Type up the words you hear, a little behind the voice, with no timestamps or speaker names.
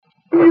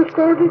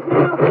so did you.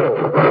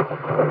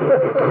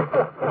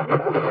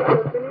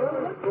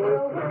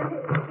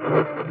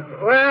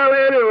 Well,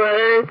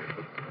 anyway,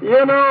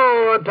 you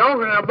know,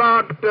 talking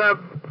about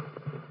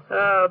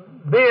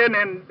being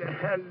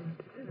and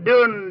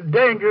doing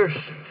dangerous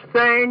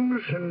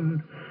things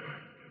and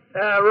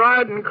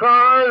riding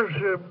cars,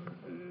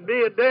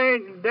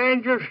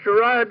 dangerous to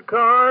ride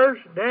cars,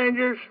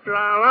 dangerous.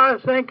 I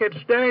think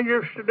it's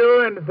dangerous to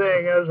do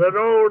anything. As an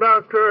old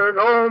doctor at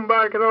home,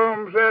 back at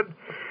home, said,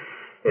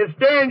 it's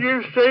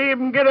dangerous to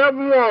even get up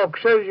and walk.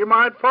 Says you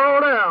might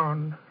fall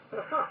down.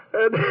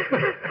 And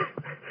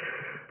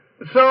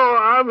so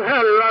I've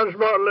had a rather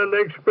little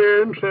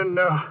experience in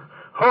the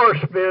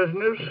horse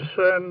business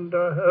and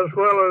as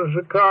well as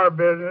the car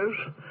business.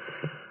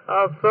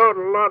 I've thought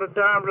a lot of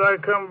times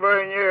I'd come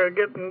very near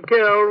getting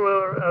killed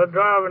with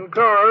driving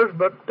cars,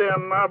 but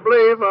then I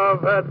believe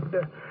I've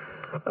had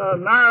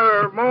an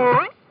hour or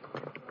more.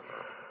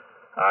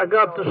 I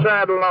got the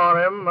saddle on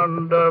him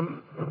and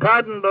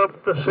tightened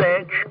up the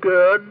cinch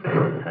good,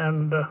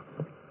 and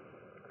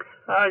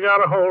I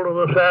got a hold of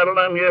the saddle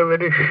and gave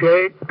it a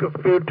shake a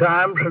few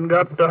times and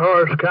got the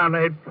horse kind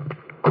of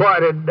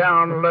quieted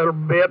down a little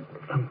bit.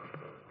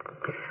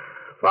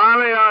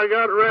 Finally, I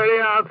got ready.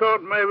 I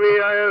thought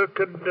maybe I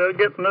could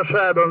get in the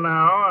saddle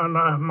now, and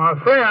my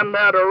friend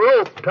had a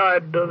rope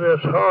tied to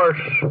this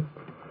horse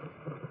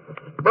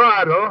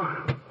bridle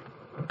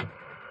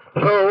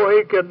so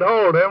he could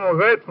hold him, a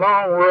great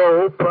long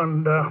rope,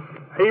 and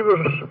he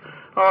was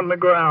on the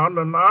ground,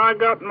 and I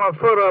got my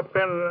foot up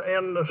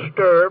in the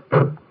stirrup,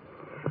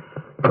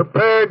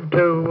 prepared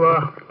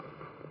to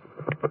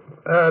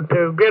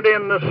get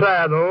in the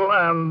saddle,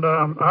 and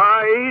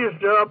I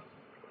eased up.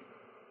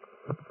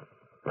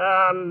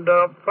 And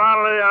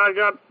finally, I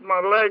got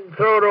my leg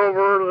thrown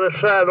over the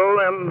saddle,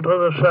 into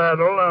the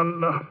saddle,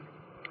 and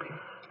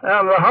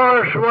the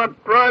horse went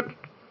right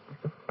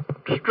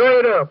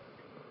straight up.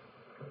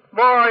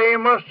 Boy, he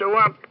must have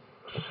went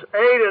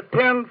 8 or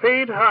 10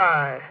 feet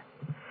high.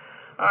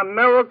 I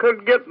never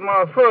could get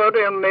my foot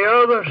in the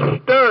other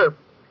stirrup.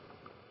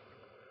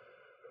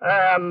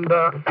 And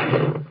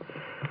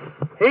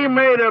he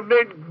made a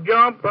big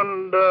jump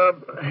and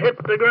hit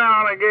the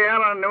ground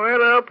again and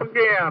went up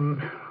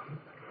again.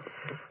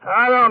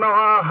 I don't know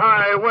how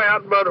high he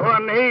went, but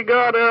when he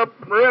got up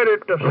ready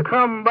to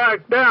come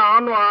back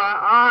down, why,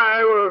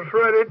 I was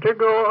ready to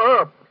go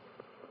up.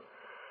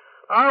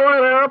 I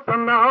went up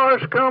and the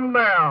horse come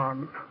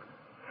down.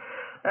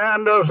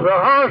 And as the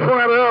horse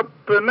went up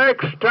the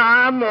next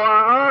time, why,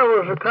 I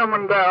was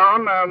coming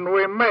down and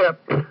we met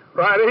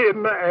right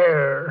in the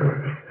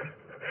air.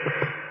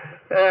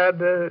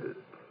 And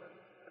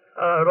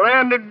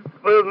landed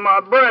with my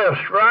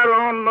breast right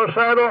on the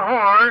saddle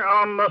horn,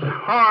 on the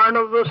horn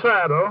of the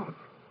saddle,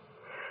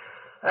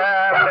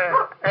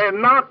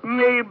 and knocked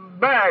me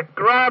back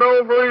right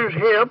over his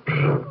hips,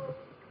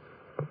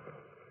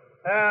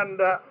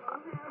 and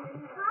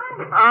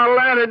I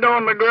landed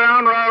on the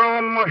ground right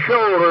on my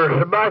shoulders,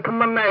 the back of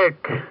my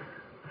neck,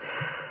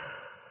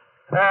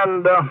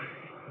 and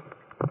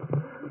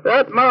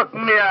that knocked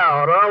me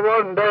out. I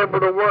wasn't able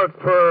to work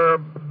for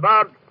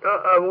about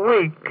a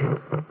week.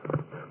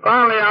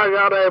 Finally, I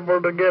got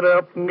able to get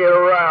up and get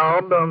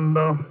around, and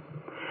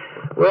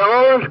we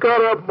always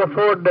got up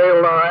before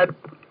daylight,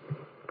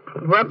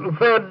 went and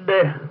fed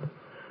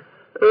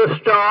the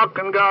stock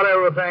and got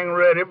everything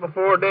ready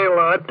before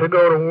daylight to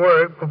go to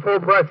work, before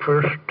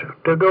breakfast,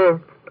 to go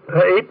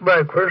eat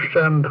breakfast,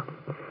 and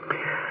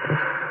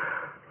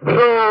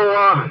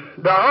so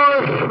the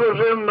horse was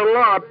in the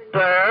lot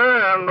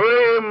there, and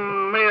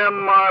me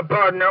and my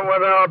partner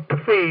went out to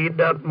feed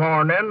that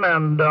morning,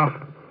 and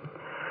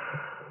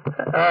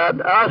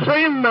I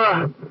seen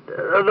the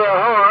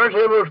horse.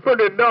 It was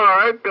pretty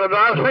dark, but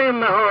I seen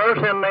the horse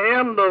in the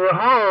end of the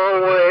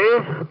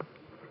hallway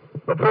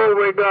before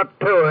we got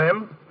to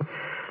him.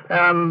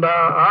 And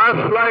I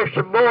slashed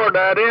a board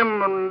at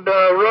him and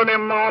run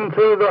him on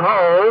through the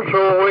hall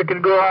so we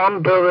could go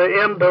on to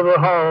the end of the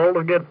hall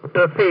to get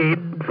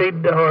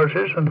feed the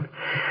horses.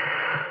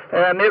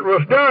 And it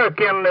was dark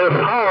in this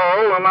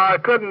hall, and I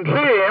couldn't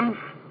see him.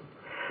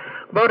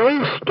 But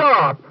he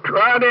stopped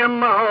right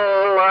in the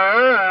hall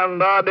there,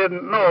 and I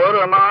didn't know it,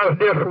 and I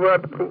just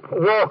went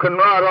walking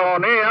right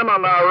on in,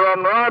 and I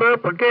run right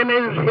up against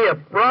his hip,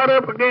 right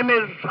up against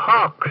his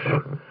hocks.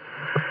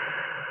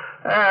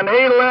 And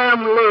he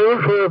lammed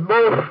loose with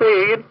both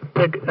feet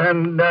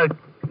and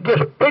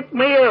just picked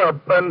me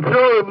up and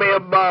threw me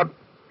about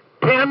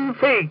 10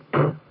 feet.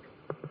 And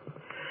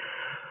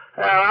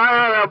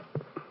I had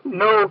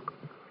no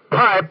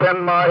pipe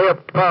in my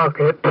hip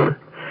pocket.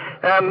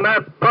 And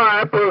that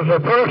pipe was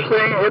the first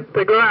thing hit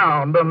the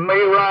ground, and me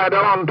right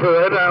onto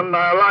it, and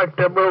I like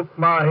to broke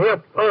my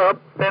hip up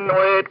in the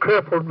way it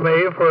crippled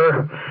me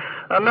for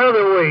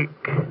another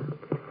week.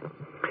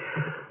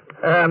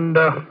 And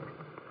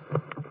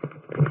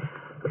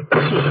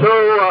so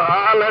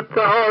I let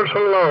the horse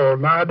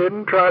alone. I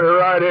didn't try to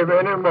ride him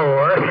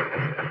anymore.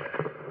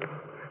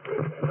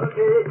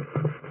 Okay.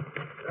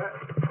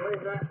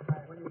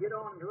 When you get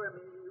on to him,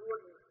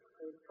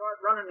 he'd start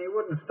running, he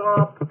wouldn't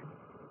stop.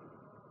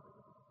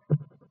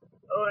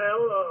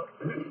 Well,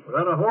 Was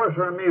that a horse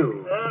or a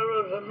mule? that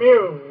was a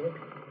mule.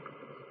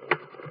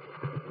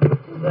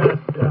 That,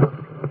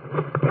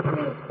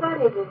 It's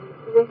funny to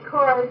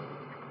record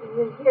and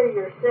then hear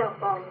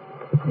yourself on that.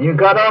 You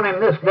got on him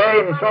this day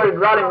and you started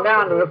riding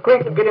down to the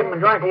creek to get him a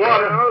drink of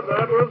water. well,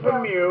 that was a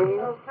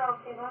mule.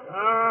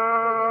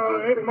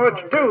 Ain't much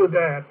to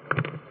that.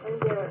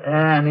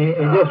 And he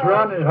just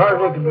run as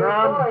hard as he could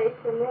run.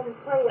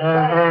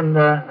 And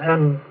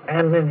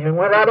then he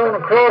went out on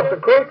across the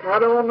creek,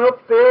 right on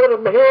up the end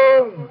of the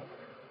hill.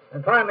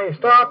 And finally he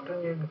stopped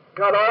and you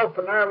got off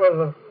and there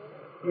was a,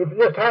 you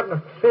just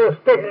happened to see a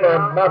stick there.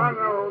 I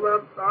know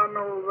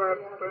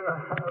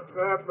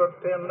that, but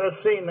then let's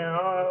see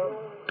now.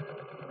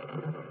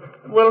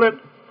 Will it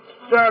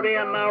start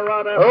in now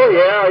right after? Oh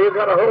yeah, you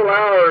got a whole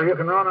hour. You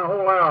can run a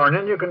whole hour. And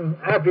then you can,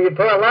 after you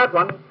tell that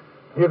one,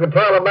 you can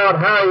tell about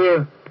how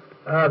you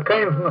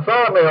came from the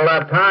sawmill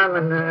that time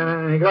and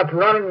you got to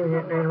running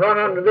and run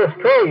under this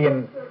tree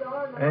and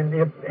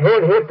your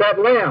head hit that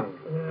limb.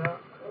 Yeah.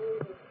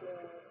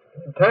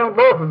 Tell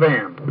both of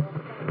them.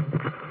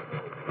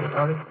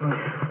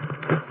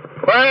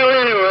 Well,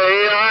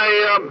 anyway, I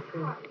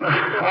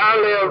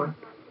lived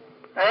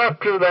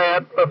after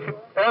that.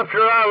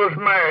 After I was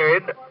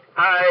married,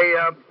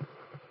 I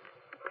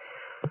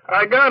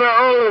got a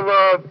hold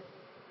of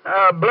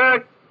a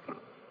black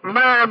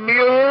mare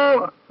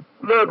mule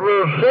that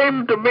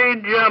seemed to be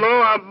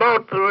gentle. I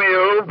bought the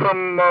mule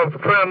from a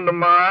friend of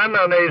mine,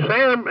 and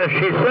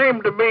she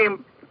seemed to be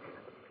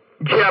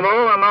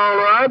gentle and all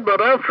right,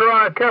 but after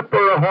I kept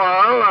her a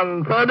while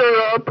and fed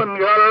her up and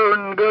got her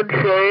in good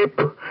shape,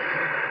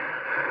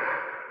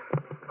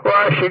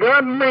 why, she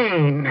got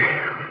mean.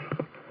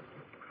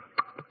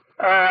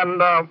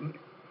 And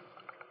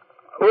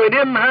we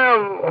didn't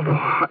have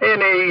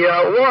any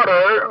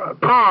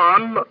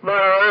pond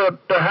there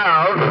at the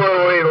house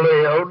where we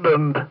lived,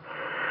 and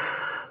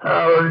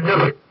I was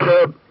just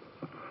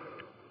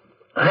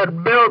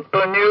had built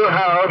a new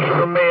house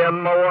for me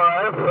and my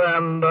wife,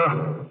 and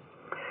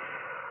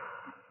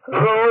so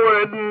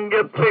we didn't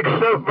get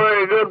fixed up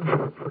very good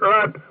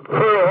right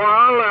for a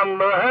while,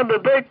 and I had to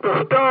take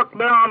the stock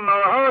down,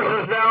 the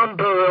horses down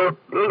to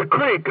the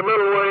creek a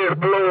little ways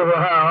below the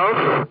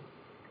house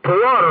to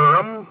water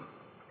them.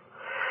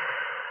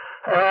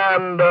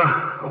 And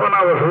when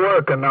I was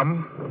working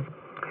them,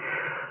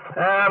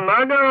 and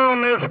I got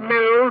on this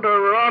mule to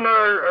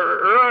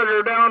ride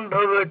her down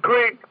to the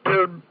creek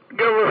to give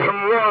her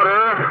some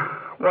water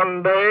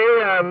one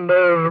day, and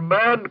there was a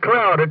bad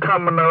cloud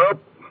coming up.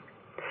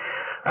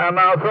 And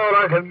I thought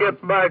I could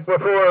get back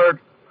before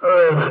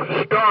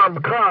the storm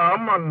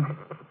come,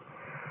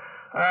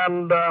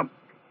 and I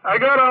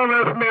got on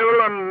this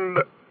mule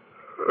and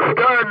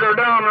started her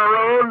down the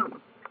road,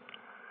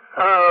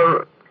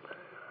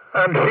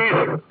 and she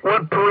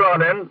went to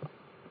running,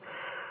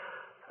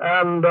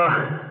 and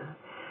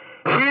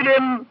she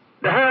didn't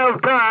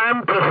have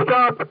time to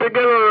stop to get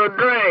her a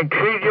drink.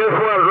 She just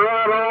went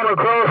right on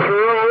across the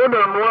road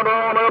and went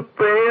on up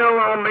the hill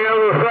on the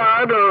other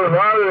side as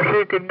hard as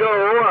she could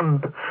go,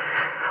 and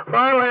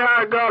finally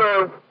I got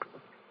her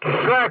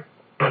sacked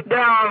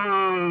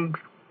down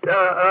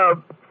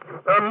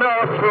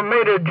enough for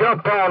me to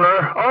jump on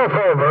her, off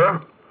of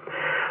her,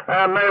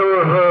 and there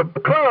was a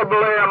club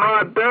laying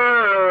right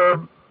there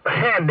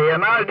handy,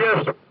 and I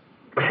just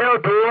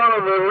held to one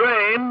of the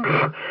reins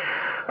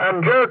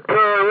and jerked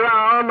her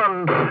around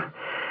and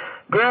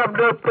grabbed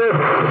up this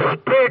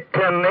stick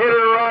and hit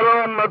her right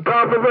on the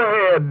top of the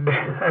head,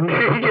 and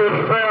she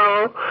just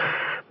fell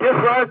just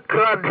like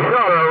I'd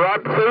shot her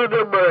right through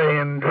the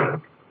brains.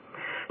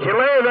 She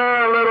lay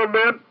there a little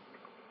bit,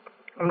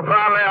 and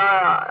finally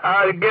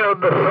I gave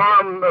the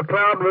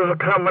cloud was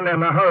coming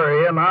in a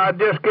hurry, and I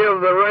just gave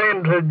the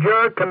reins a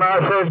jerk, and I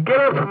says, "Get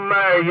up from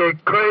there, you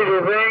crazy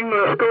thing,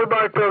 let's go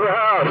back to the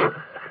house."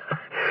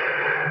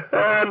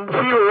 And she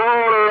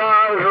rolled her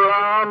eyes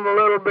around a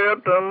little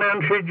bit, and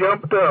then she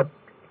jumped up.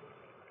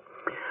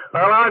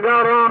 Well, I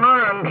got on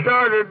her and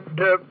started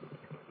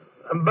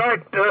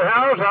back to the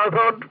house. I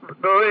thought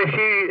the way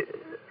she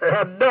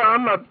had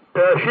done that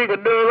she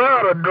could do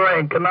without a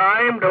drink, and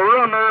I aimed to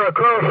run her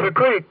across the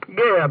creek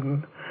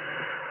again.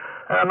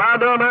 And I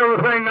done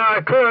everything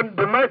I could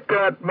to make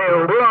that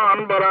mule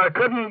run, but I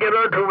couldn't get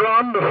her to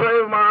run to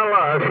save my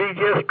life. She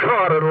just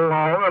trotted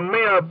along, and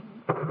me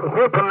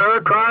whipping her,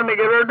 trying to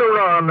get her to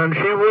run, and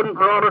she wouldn't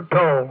run at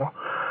all.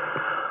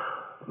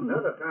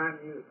 Another time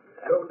you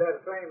rode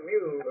that same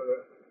mule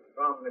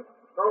from the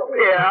salt.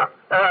 Yeah,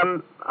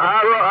 and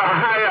I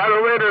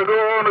let her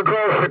go on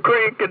across the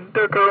creek and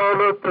took her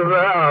on up to the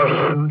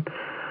house,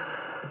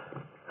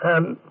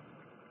 and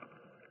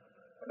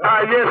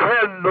I just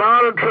had a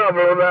lot of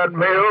trouble with that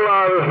mule.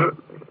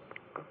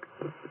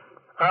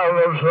 I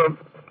was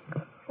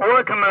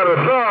working at a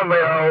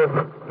sawmill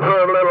for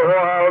a little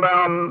while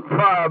down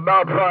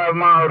about 5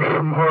 miles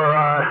from where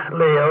I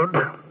lived,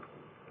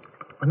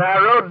 and I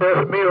rode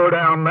this mule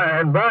down there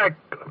and back.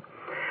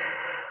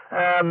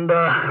 And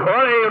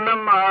one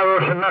evening I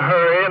was in a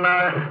hurry, and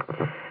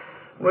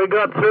we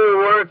got through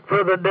work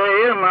for the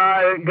day, and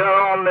I got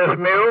on this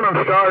mule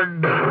and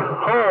started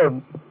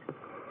home.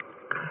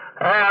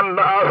 And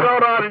I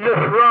thought I'd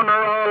just run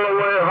her all the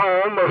way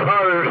home as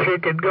hard as she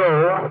could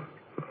go.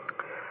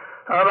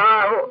 And I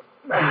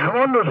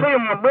wanted to see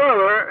my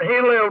brother.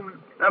 He lived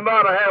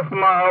about a half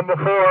mile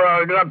before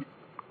I got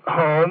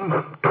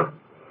home.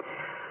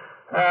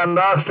 And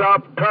I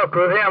stopped and talked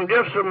with him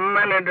just a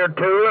minute or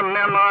two, and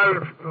then I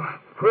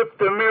whipped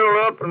the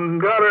mule up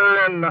and got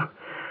her in.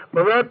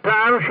 By that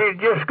time, she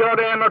just got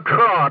in a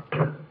trot.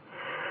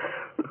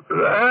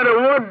 I had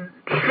a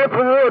strip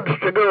of woods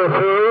to go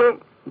through,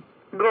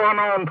 going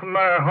on from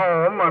their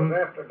home. And it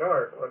was after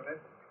dark, wasn't it?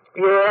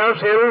 yes,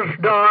 it was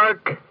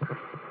dark.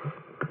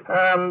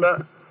 And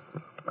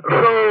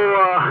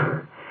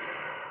so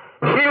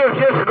she was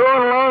just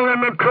going along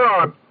in the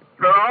trot.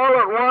 And all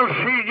at once,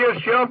 she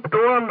just jumped to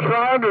one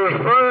side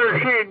as far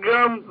as she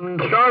jumped and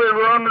started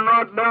running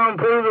right down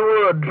through the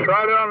woods,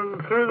 right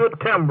down through the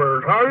timber,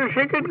 as hard as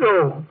she could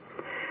go.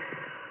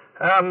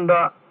 And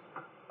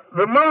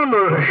the moon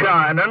was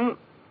shining,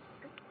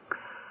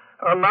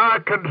 and I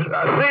could see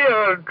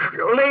a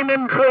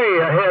leaning tree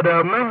ahead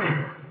of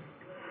me,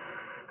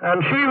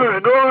 and she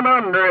was going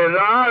under it.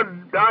 I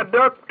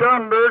ducked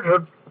under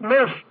to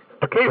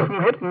keep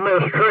from hitting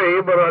this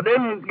tree, but I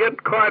didn't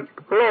get quite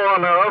low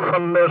enough,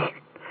 and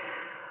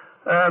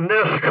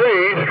this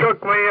tree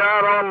struck me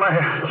out on the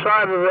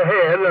side of the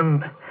head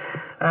and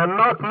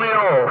knocked me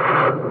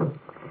off.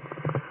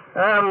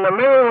 And the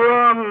mule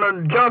run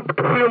and jumped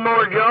a few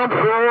more jumps,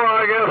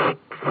 I guess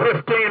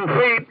 15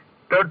 feet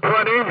or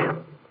 20,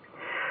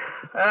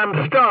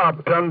 and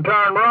stopped and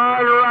turned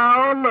right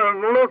around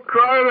and looked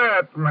right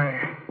at me,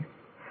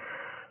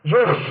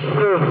 just as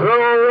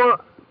though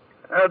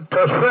to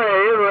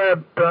say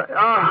that,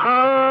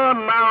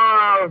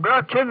 now I've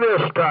got you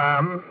this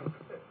time.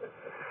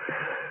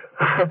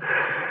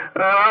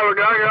 I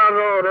got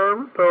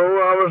older, so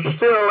I was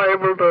still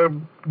able to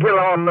get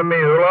on the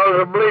mule. I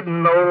was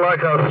bleeding, though,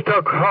 like a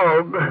stuck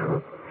hog.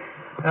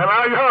 And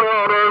I got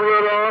on her and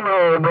went on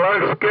home.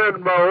 I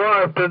scared my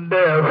wife to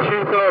death. She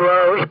thought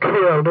I was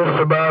killed, just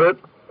about it.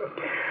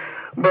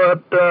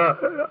 But I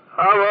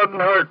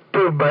wasn't hurt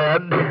too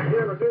bad. What did you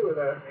ever do with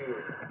that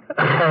mule?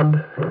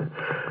 And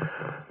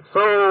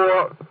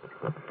so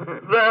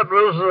that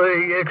was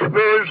the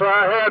experience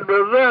I had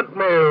with that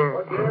mule.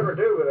 What did you ever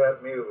do with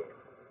that mule?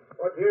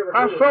 What did you ever do?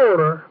 I sold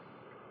her.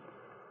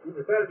 You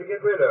decided to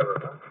get rid of her,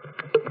 huh?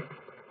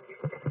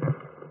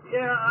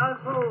 Yeah, I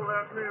sold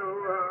that mule.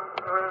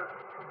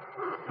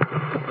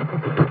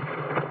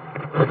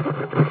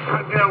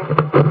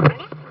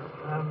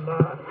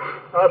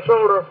 I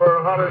sold her for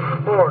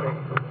 $140.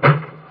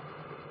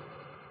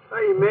 Oh,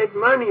 you made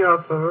money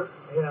off of her.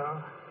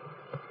 Yeah.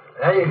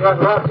 Now you got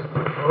lots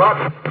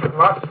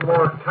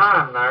more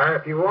time there.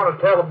 If you want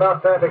to tell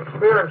about that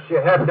experience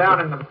you had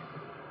down in the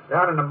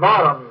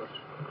bottoms,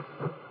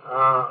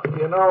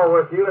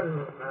 with you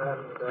and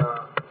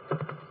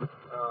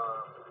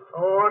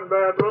Owen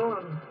Bedwell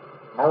and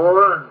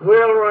Moore and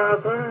Will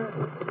Rather.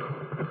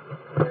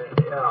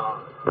 yeah,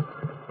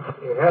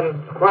 you had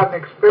quite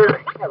an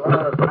experience.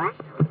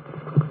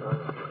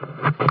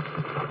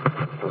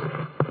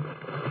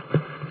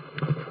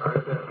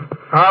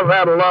 I've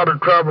had a lot of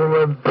trouble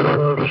with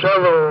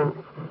several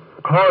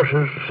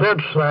horses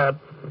since that,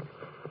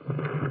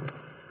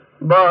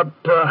 but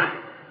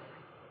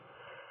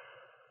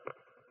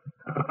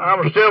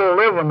I'm still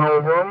living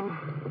over them.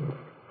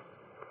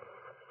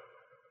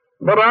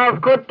 But I've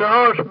quit the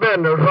horse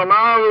business. When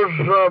I was,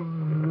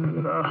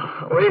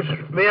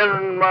 me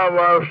and my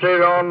wife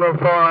stayed on the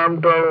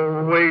farm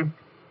till we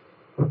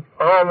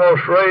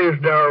almost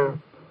raised our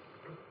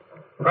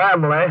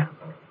family.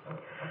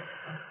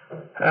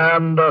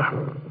 And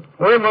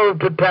we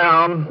moved to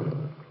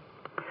town,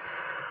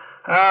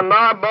 and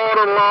I bought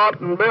a lot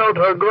and built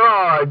a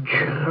garage.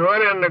 I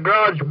went in the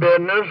garage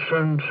business,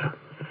 and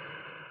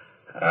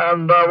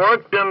I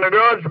worked in the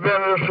garage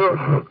business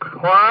a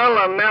while,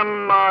 and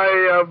then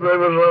there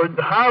was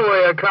a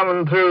highway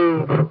coming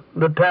through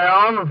the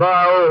town,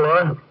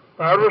 Viola.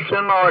 I was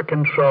in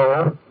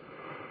Arkansas,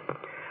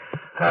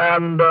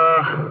 and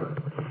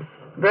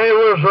there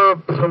was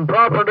some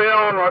property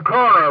on a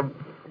corner,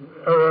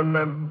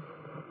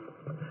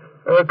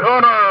 the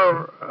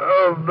corner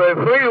of the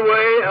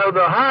freeway, of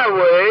the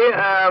highway,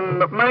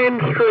 and Main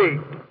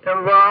Street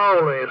in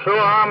Viola. So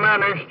I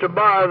managed to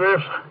buy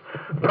this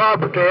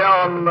property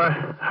on the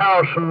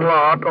house and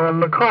lot on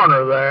the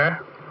corner there.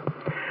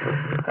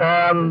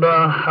 And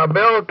I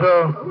built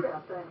a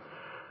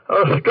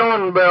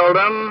stone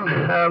building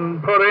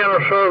and put in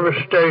a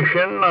service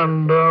station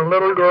and a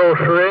little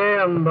grocery,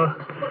 and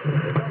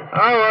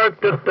I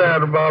worked at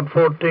that about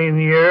 14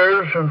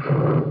 years.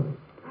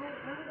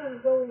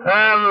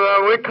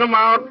 And we come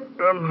out,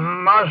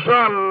 my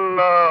son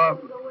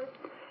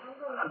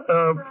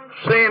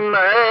seen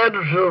the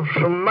ads of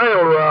some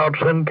mail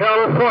routes in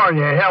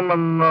California, him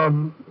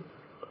and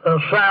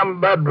Sam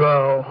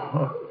Bedwell, a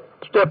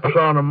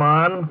stepson of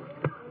mine.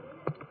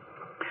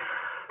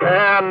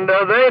 And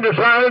they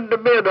decided to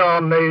bid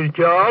on these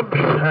jobs,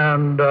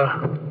 and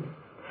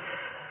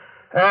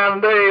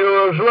And they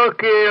was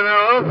lucky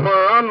enough,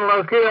 or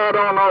unlucky, I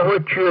don't know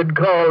which you'd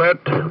call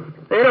it.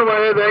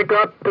 Anyway, they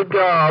got the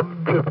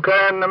job of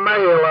carrying the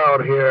mail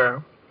out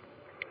here.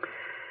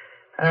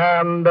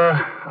 And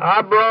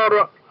I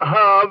brought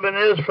Hub and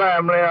his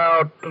family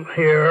out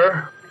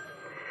here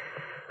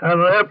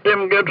and helped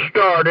him get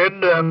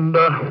started, and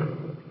I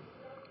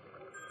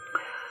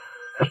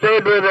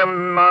stayed with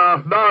him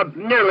about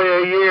nearly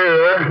a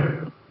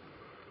year,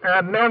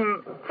 and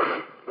then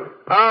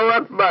I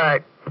went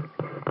back.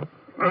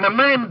 In the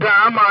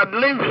meantime, I'd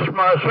leased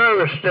my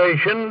service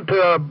station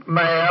to a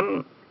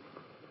man,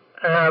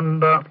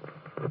 and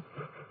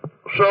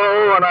so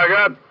when I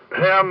got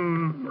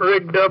him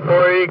rigged up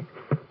where he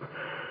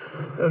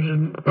was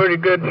in pretty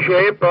good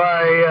shape,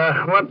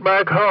 I went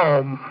back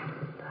home.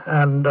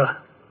 And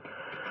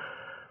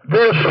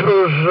this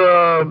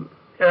was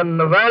in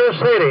Nevada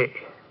City,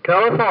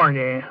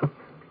 California.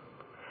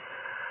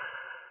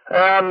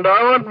 And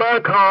I went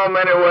back home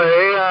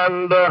anyway,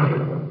 and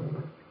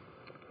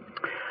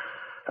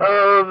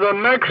the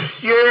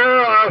next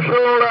year I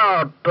sold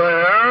out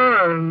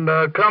there and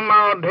come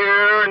out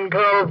here in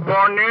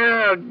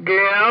California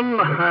again,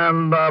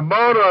 and I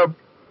bought a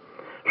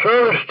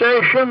service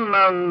station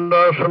and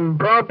some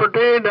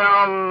property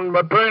down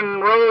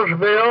between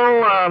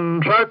Roseville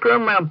and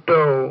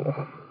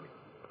Sacramento.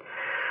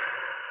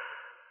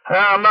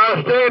 And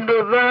I stayed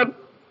with that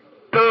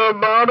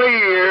about a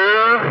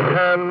year,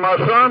 and my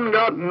son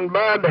got in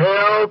bad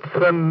health,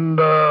 and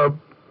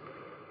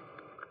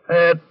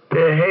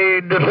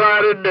he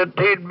decided that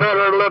he'd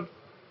better let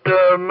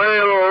the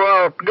mail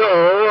route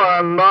go,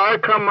 and I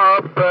come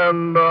up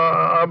and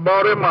I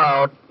bought him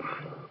out.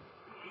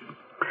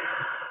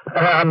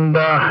 And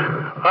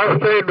I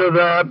stayed with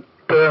that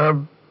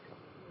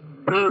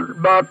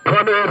about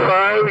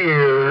 25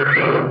 years.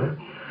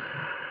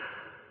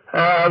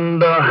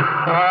 And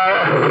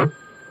I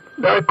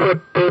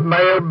quit the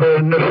mail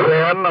business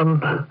then.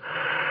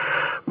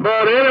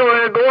 But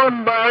anyway,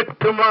 going back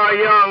to my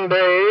young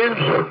days,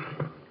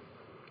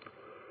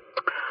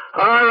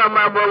 I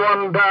remember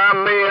one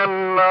time me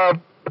and a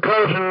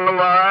cousin of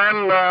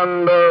mine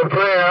and a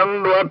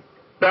friend went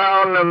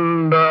down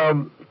in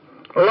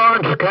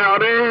Lawrence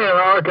County in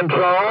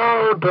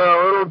Arkansas to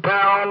a little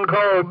town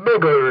called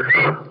Biggers.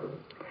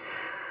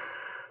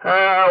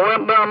 I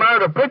went down there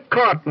to pick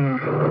cotton.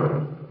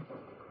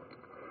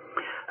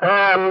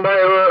 And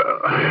there was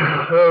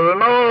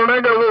an old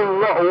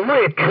nigger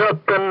witch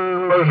up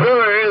in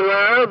Missouri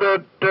there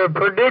that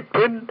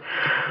predicted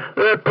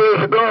that it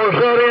was going to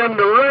set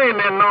into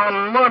raining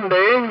on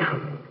Monday,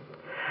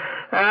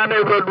 and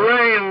it would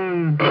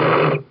rain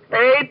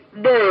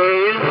 8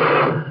 days,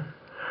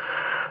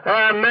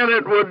 and then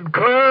it would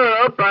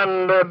clear up,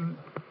 and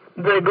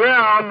the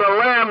ground, the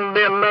land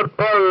in that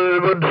part of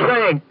it would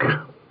sink.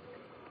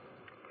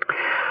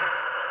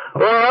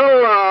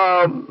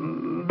 Well,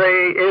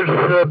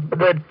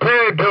 the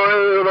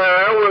territory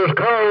there was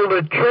called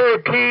the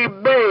Cherokee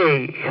Bay,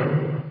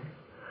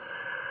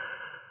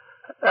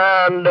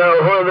 and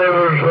where there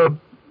was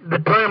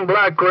between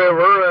Black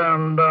River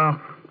and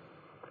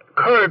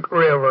Current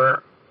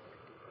River,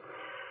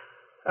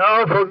 an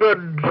awful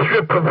good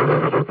strip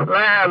of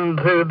land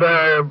through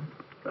there,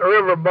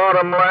 river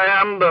bottom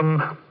land,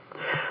 and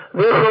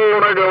this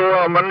old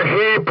nigger woman,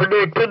 she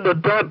predicted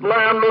that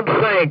land would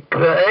sink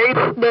the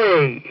 8th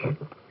day.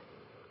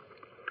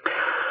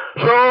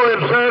 So it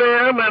set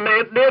in, and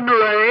it did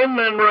rain,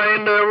 and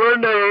rained every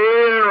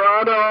day,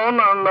 right on,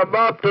 and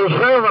about the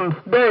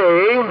 7th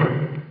day,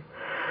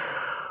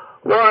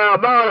 why,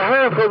 about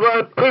half of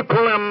the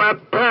people in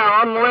that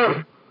town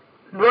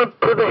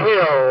went to the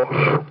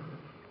hills.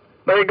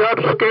 They got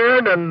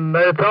scared, and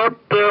they thought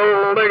the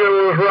old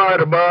nigger was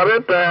right about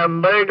it,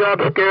 and they got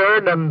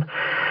scared, and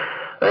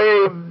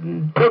they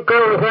took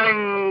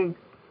everything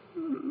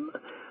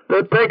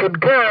that they could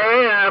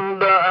carry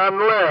and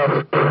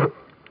left.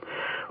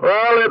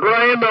 Well, it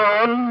rained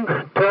on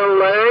till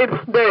the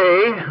 8th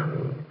day,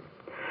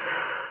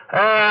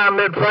 and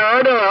it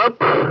fired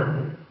up,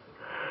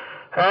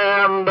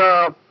 and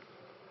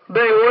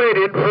they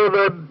waited for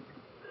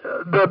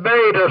the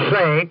bay to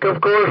sink. Of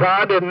course,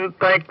 I didn't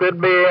think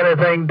there'd be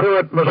anything to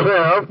it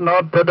myself,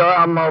 not that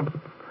I'm a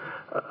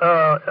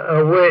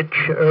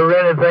witch or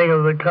anything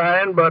of the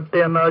kind, but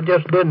then I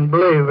just didn't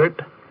believe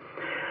it.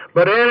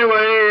 But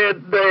anyway,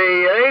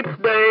 the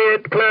 8th day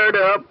it cleared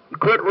up,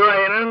 quit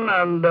raining,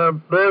 and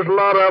there's a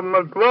lot of them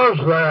that was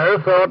there,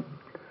 thought,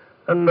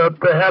 and that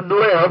they had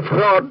left,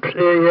 thought,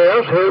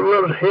 yes,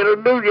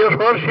 it'll do just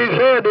what she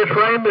said. It's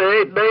rained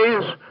 8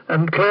 days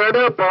and cleared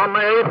up on the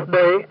 8th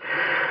day.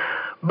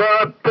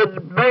 But the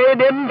bay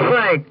didn't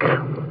sink.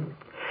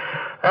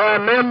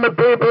 And then the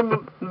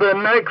people, the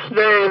next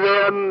day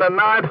then, the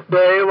 9th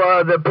day,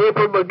 well, the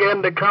people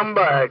began to come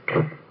back.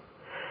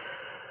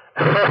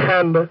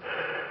 And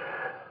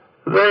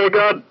they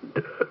got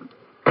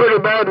pretty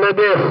badly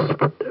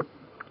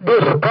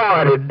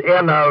disappointed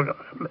in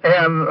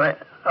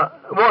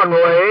one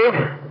way,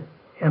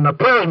 in a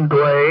pleasant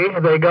way.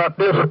 They got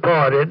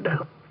disappointed.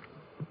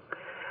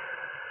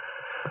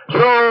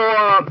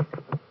 So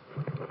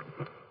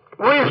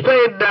we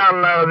stayed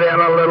down there then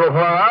a little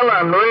while,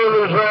 and we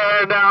was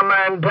there down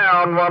there in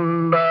town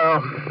one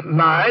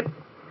night.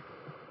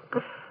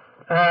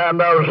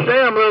 And I was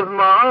staying with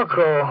my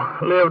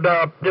uncle, lived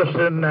out just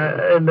in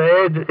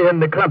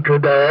the country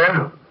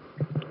there,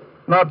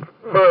 not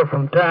far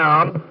from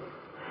town.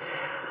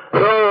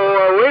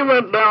 So we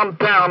went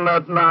downtown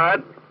that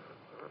night,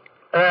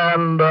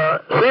 and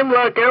seemed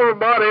like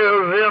everybody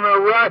was in a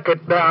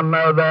racket down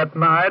there that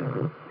night.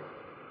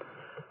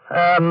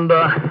 And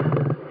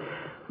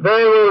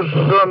there was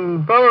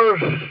some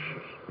fellows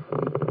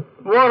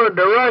wanted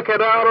to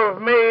racket out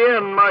of me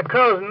and my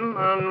cousin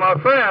and my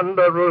friend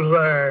that was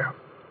there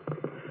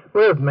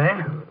with me.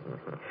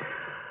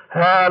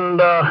 And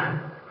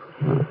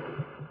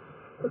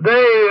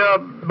they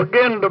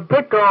began to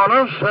pick on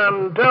us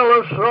and tell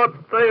us what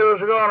they was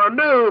going to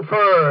do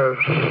for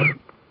us.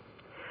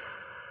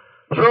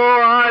 So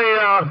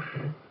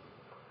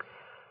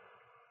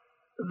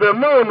the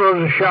moon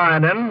was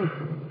shining,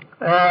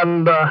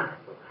 and there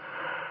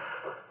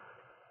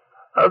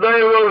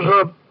was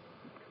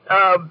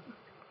a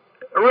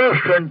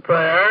restaurant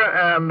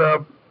there, and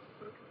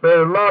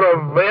there's a lot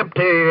of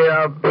empty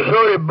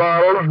soda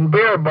bottles and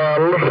beer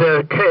bottles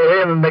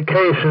in the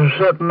cases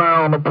sitting there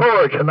on the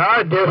porch. And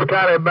I just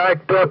kind of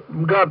backed up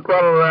and got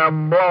one of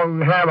them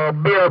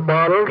long-handled beer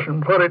bottles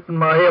and put it in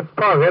my hip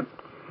pocket.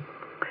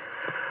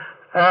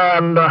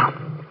 And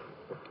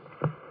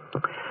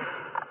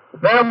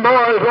them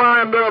boys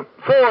lined up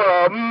 4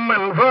 of them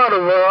in front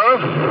of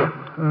us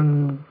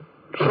and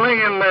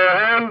slinging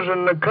their hands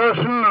and the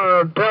cussing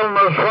and telling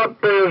us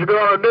what they was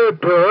going to do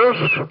to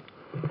us.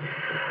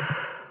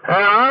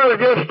 And I was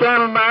just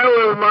standing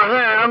there with my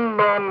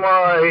hand on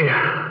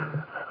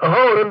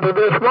holding to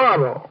this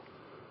bottle,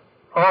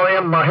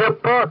 in my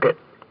hip pocket.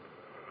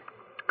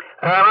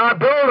 And I told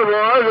the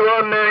boys there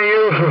wasn't any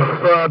use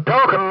of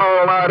talking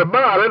all night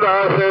about it.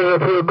 I said,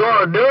 if you're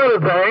going to do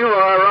anything,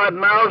 well, right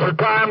now's the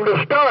time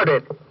to start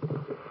it.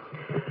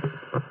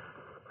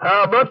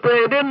 But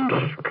they didn't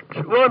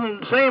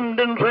seem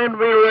to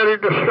be ready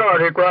to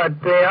start it right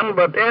then.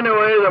 But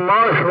anyway, the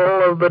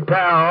marshal of the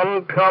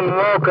town come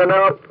walking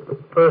up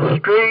the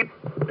street,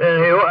 and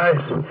I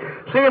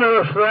seen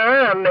us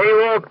there, and he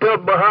walked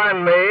up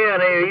behind me,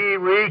 and he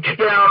reached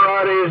down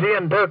right easy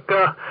and took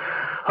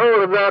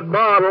hold of that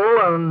bottle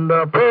and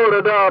pulled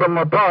it out of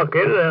my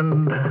pocket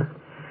and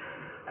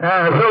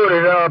threw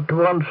it out to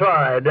one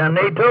side. And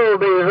he told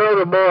these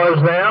other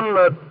boys then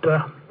that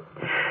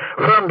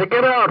for them to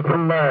get out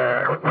from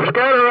there,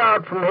 scatter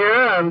out from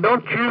here, and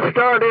don't you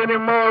start any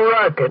more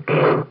rackets.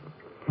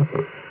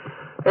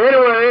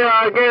 Anyway,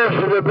 I guess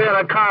it had been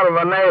a kind of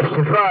a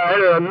nasty fight.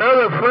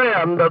 Another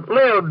friend that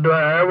lived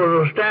there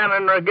was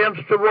standing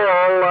against the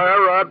wall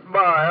there right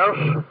by us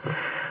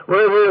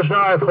with his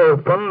knife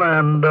open,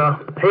 and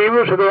he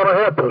was going to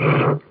help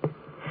us.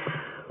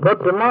 But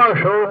the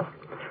marshal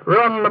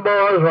run the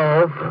boys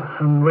off,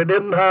 and we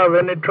didn't have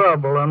any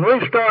trouble. And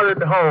we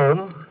started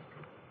home,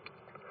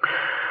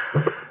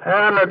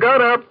 and I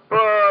got up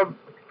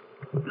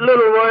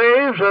little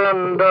ways,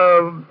 and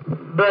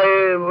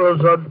there was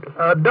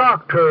a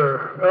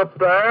doctor up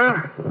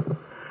there.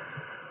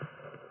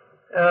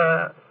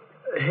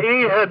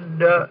 He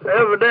had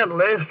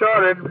evidently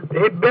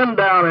he'd been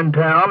down in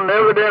town, and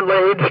evidently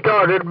he'd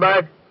started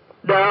back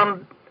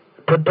down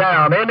to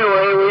town.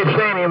 Anyway, we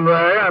seen him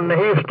there, and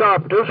he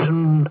stopped us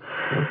and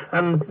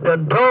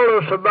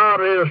told us about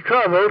his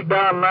troubles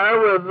down there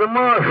with the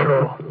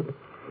marshal.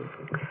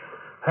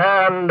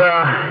 And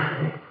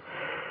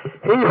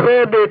he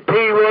said that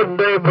he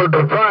wasn't able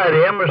to fight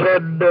him. He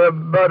said,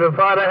 but if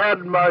I'd have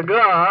had my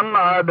gun,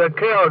 I'd have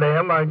killed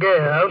him, I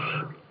guess.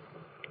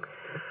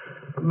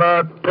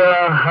 But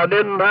I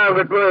didn't have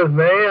it with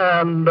me,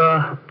 and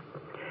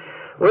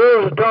we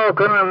was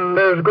talking, and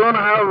they was going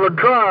to have a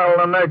trial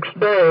the next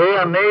day,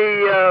 and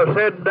he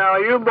said, now,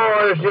 you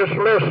boys just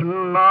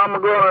listen.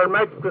 I'm going to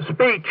make the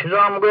speeches.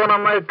 I'm going to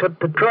make it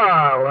the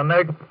trial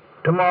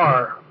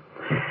tomorrow.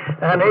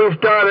 And he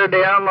started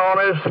in on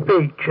his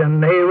speech,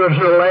 and he was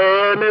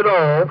laying it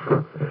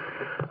off.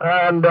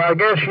 And I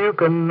guess you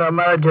can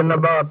imagine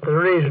about the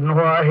reason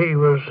why he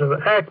was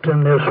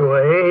acting this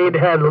way. He'd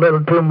had a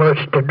little too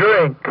much to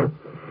drink.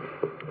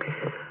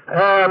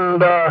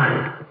 And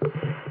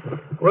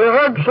we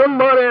heard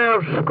somebody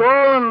else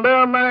squalling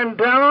down there in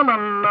town,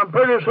 and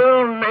pretty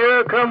soon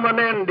here come an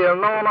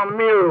Indian on a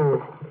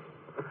mule.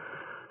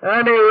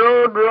 And he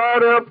rode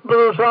right up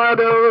the side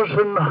of us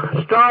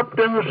and stopped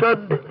and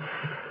said,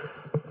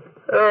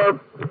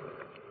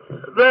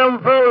 them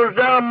fellows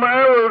down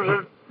there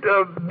was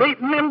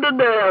beating him to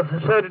death.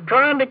 He said,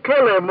 trying to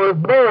kill him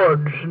with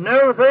boards and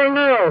everything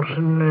else,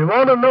 and he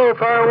wanted to know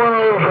if I one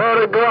of us had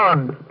a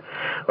gun.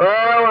 Well,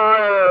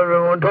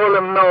 I told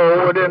him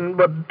no, we didn't,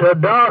 but the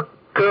doctor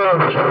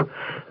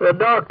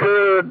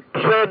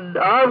said,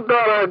 I've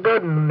got a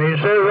good one. He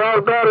says,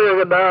 I've got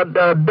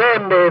a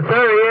dandy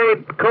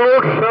 38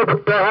 Colts up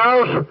at the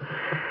house,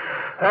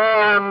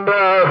 and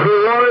if you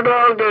want it,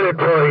 I'll get it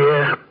for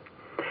you.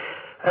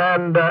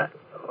 And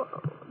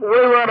we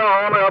went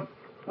on up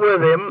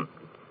with him,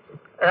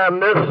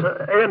 And this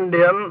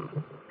Indian,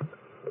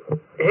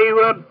 he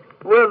went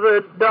with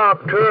the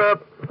doctor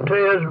up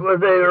to where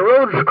the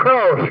roads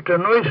crossed,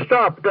 and we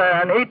stopped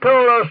there, and he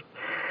told us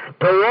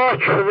to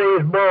watch for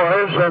these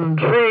boys and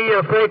see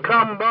if they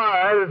come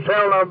by, to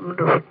tell them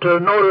to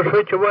notice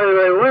which way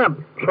they went.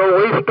 So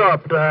we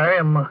stopped there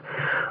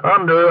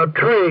under a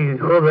tree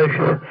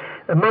where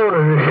the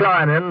moon is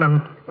shining,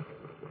 and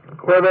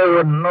where they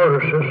wouldn't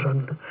notice us.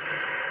 And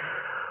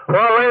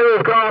while they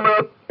was gone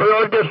up,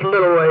 just a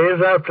little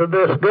ways after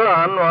this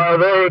gun, while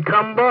they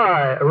come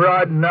by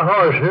riding the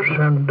horses,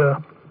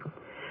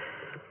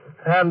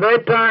 and they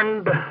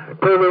turned to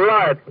the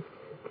right,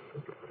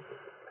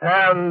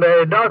 and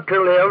the doctor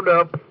lived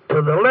up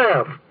to the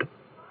left.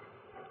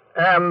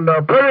 And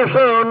pretty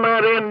soon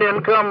that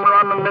Indian come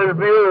running his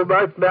mule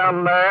back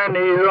down there, and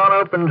he run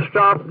up and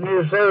stopped, and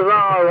he says,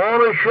 I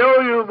want to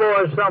show you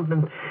boys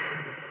something.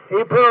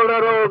 He pulled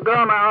that old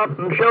gun out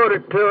and showed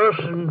it to us,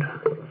 and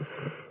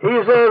he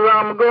says,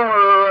 I'm going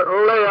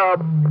to lay a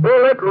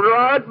bullet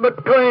right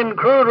between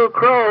Cruder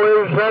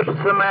Crawley's, that's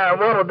the man,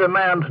 one of the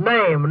man's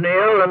name, and the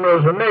other one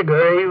was a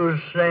nigger.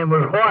 His name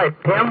was White,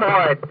 Tim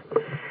White.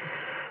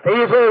 He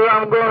says,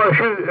 I'm going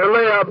to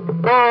lay a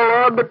ball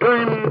right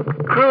between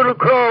Cruder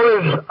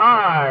Crawley's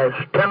eyes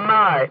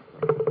tonight.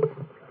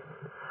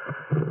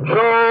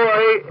 So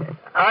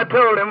I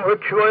told him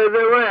which way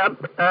they went,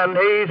 and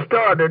he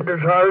started as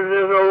hard as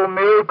his old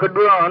mule could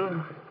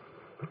run.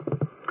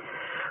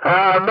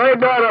 And they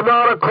got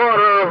about a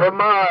quarter of a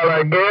mile,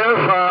 I guess.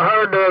 I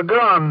heard a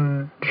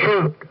gun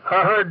shoot.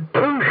 I heard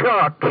 2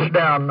 shots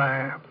down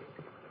there.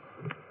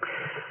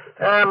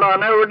 And I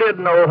never did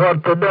know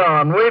what to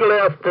do. We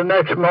left the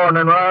next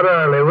morning right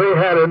early. We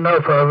had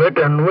enough of it,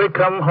 and we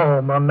come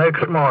home the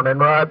next morning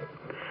right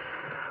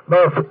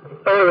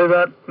early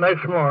that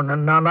next morning.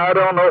 And I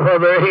don't know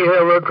whether he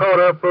ever caught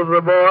up with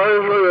the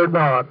boys or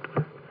not.